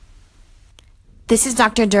This is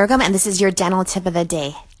Dr. Durgam, and this is your dental tip of the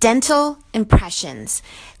day. Dental impressions.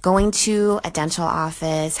 Going to a dental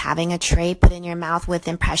office, having a tray put in your mouth with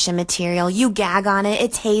impression material. You gag on it.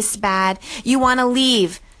 It tastes bad. You want to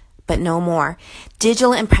leave, but no more.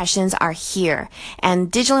 Digital impressions are here.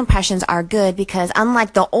 And digital impressions are good because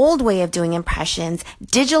unlike the old way of doing impressions,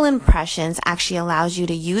 digital impressions actually allows you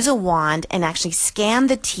to use a wand and actually scan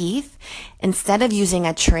the teeth instead of using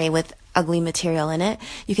a tray with ugly material in it.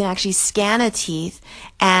 You can actually scan a teeth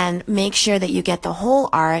and make sure that you get the whole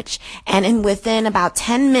arch, and within about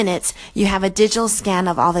 10 minutes you have a digital scan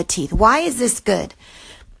of all the teeth. Why is this good?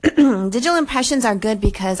 Digital impressions are good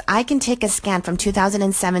because I can take a scan from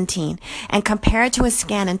 2017 and compare it to a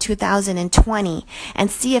scan in 2020 and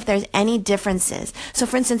see if there's any differences. So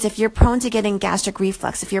for instance, if you're prone to getting gastric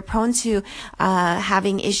reflux, if you're prone to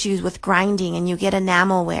having issues with grinding and you get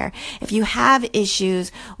enamel wear, if you have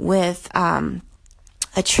issues with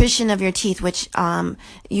attrition of your teeth, which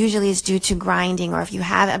usually is due to grinding, or if you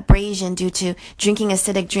have abrasion due to drinking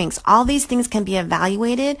acidic drinks, all these things can be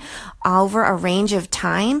evaluated over a range of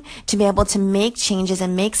time to be able to make changes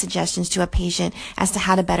and make suggestions to a patient as to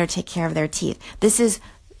how to better take care of their teeth. This is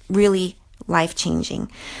really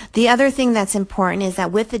life-changing. The other thing that's important is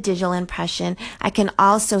that with the digital impression, I can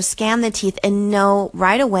also scan the teeth and know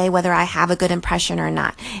right away whether I have a good impression or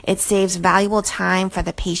not. It saves valuable time for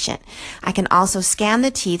the patient. I can also scan the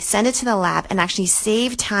teeth, send it to the lab, and actually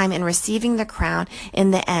save time in receiving the crown in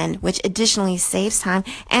the end, which additionally saves time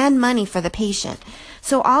and money for the patient.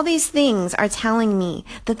 So all these things are telling me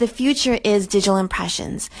that the future is digital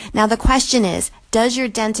impressions. Now the question is, does your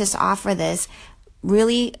dentist offer this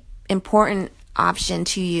really important option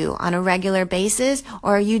to you on a regular basis,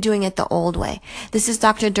 or are you doing it the old way? This is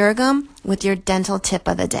Dr. Durgam with your dental tip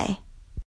of the day.